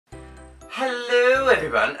Hello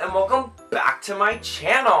everyone and welcome back to my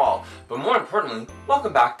channel, but more importantly,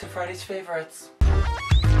 welcome back to Friday's Favorites.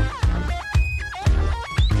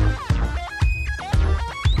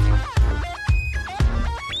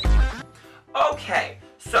 Okay,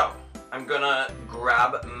 so I'm gonna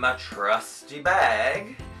grab my trusty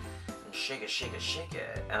bag and shake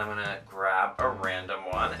it, and I'm gonna grab a random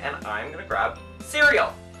one, and I'm gonna grab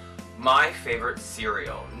cereal. My favorite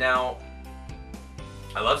cereal. Now,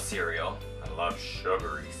 I love cereal. I love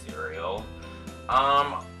sugary cereal.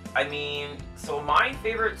 So my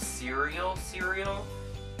favorite cereal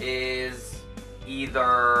is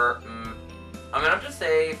either, I'm gonna have to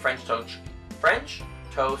say French Toast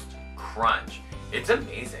Crunch. It's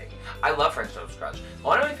amazing. I love French Toast Crunch.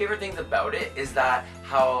 One of my favorite things about it is that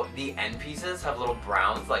how the end pieces have little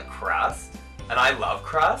browns like crust, and I love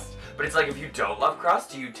crust, but it's like if you don't love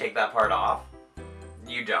crust, do you take that part off?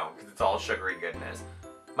 You don't, because it's all sugary goodness.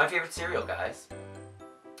 My favorite cereal, guys.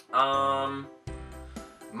 My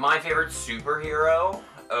favorite superhero,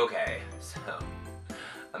 okay, so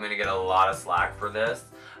I'm gonna get a lot of slack for this,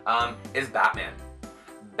 is Batman.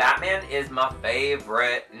 Batman is my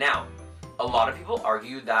favorite. Now, a lot of people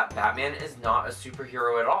argue that Batman is not a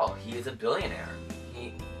superhero at all. He is a billionaire.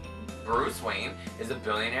 Bruce Wayne is a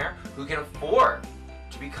billionaire who can afford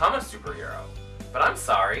to become a superhero. But I'm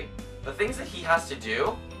sorry, the things that he has to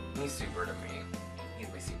do, he's super to me. He's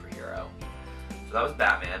my superhero. So that was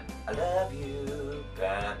Batman. I love you,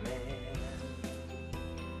 Batman.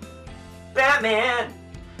 Batman!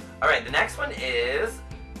 Alright, the next one is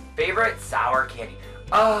favorite sour candy.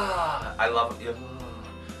 I love it.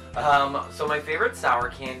 So my favorite sour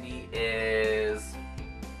candy is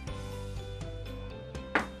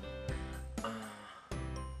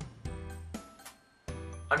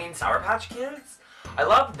Sour Patch Kids. I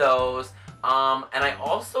love those. And I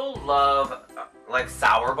also love like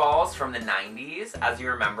Sour Balls from the 90s. As you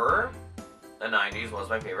remember, the 90s was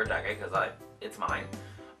my favorite decade because it's mine.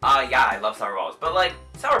 Yeah, I love Sour Balls. But like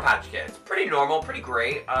Sour Patch Kids, pretty normal, pretty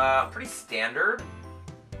great, pretty standard,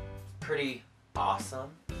 pretty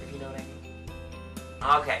awesome, if you know what I mean.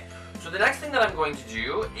 Okay, so the next thing that I'm going to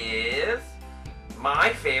do is my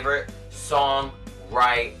favorite song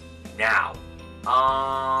right now.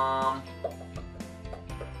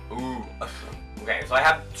 Okay, so I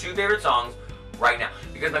have two favorite songs right now.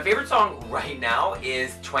 Because my favorite song right now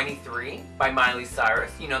is 23 by Miley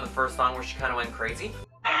Cyrus. You know, the first song where she kind of went crazy.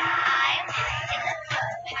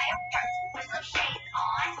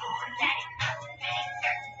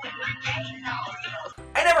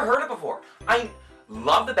 I never heard it before. I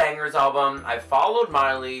love the Bangers album. I followed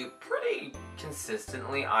Miley pretty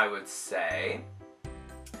consistently, I would say.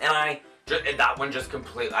 And I just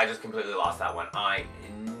completely lost that one. I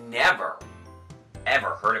never,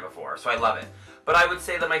 ever heard it before, so I love it. But I would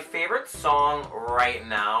say that my favorite song right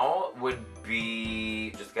now would be,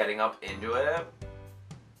 just getting up into it,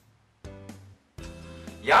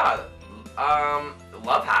 yeah,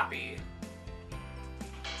 Love Happy.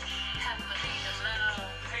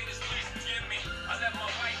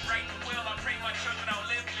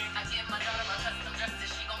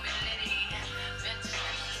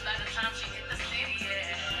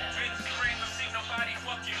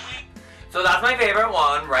 So that's my favorite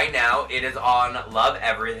one right now. It is on Love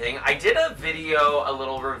Everything. I did a video, a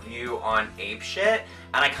little review on Ape Shit,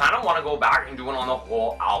 and I kind of want to go back and do one on the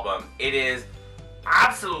whole album. It is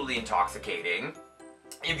absolutely intoxicating.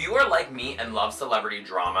 If you are like me and love celebrity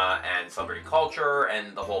drama and celebrity culture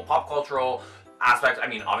and the whole pop cultural aspect, I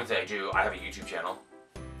mean, obviously I do. I have a YouTube channel.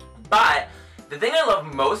 But the thing I love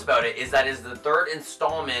most about it is that it's the third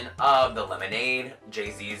installment of the Lemonade,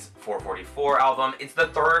 Jay-Z's 444 album. It's the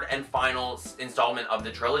third and final installment of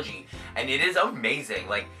the trilogy, and it is amazing.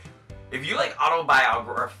 Like, if you like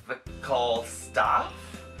autobiographical stuff,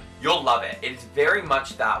 you'll love it. It's very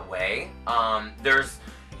much that way.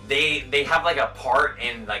 They have like a part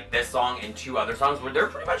in like this song and two other songs where they're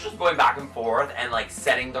pretty much just going back and forth and like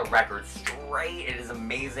setting the record straight. It is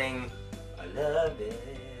amazing. I love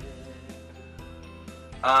it.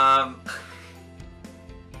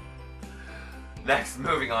 Next,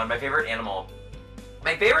 moving on, my favorite animal.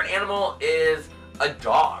 My favorite animal is a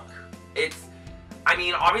dog.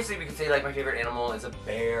 Obviously we could say like my favorite animal is a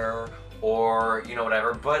bear or, you know,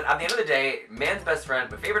 whatever, but at the end of the day, man's best friend,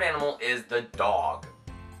 my favorite animal is the dog.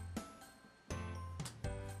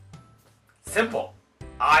 Simple.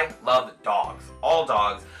 I love dogs. All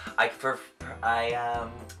dogs. I refer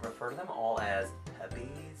to them all as puppies.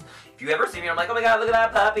 If you ever see me, I'm like, oh my god, look at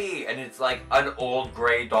that puppy! And it's like an old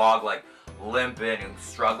gray dog, like limping and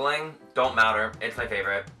struggling. Don't matter. It's my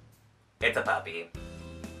favorite. It's a puppy.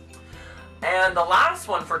 And the last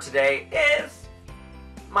one for today is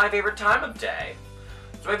my favorite time of day.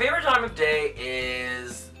 So my favorite time of day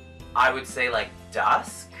is, I would say, like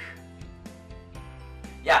dusk.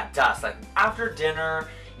 Yeah, dusk, like after dinner.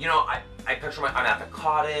 You know, I picture I'm at the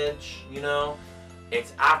cottage, you know.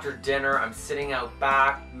 It's after dinner, I'm sitting out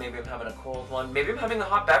back, maybe I'm having a cold one, maybe I'm having a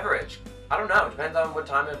hot beverage. I don't know, it depends on what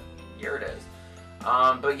time of year it is.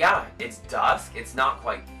 But yeah, it's dusk, it's not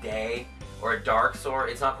quite day, or a dark sort,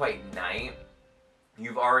 it's not quite night.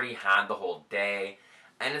 You've already had the whole day,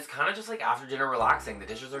 and it's kind of just like after dinner relaxing. The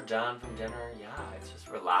dishes are done from dinner, yeah, it's just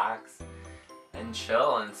relax and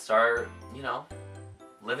chill and start, you know,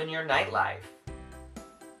 living your nightlife.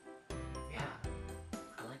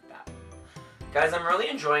 Guys, I'm really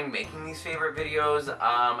enjoying making these favorite videos.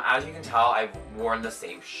 As you can tell, I've worn the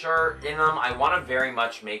same shirt in them. I want to very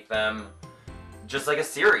much make them just like a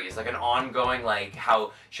series, like an ongoing, like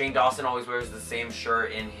how Shane Dawson always wears the same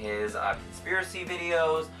shirt in his conspiracy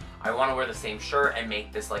videos. I want to wear the same shirt and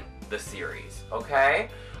make this like the series, okay?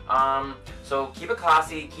 So keep it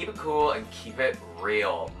classy, keep it cool, and keep it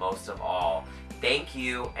real, most of all. Thank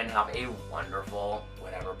you, and have a wonderful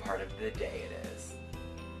whatever part of the day it is.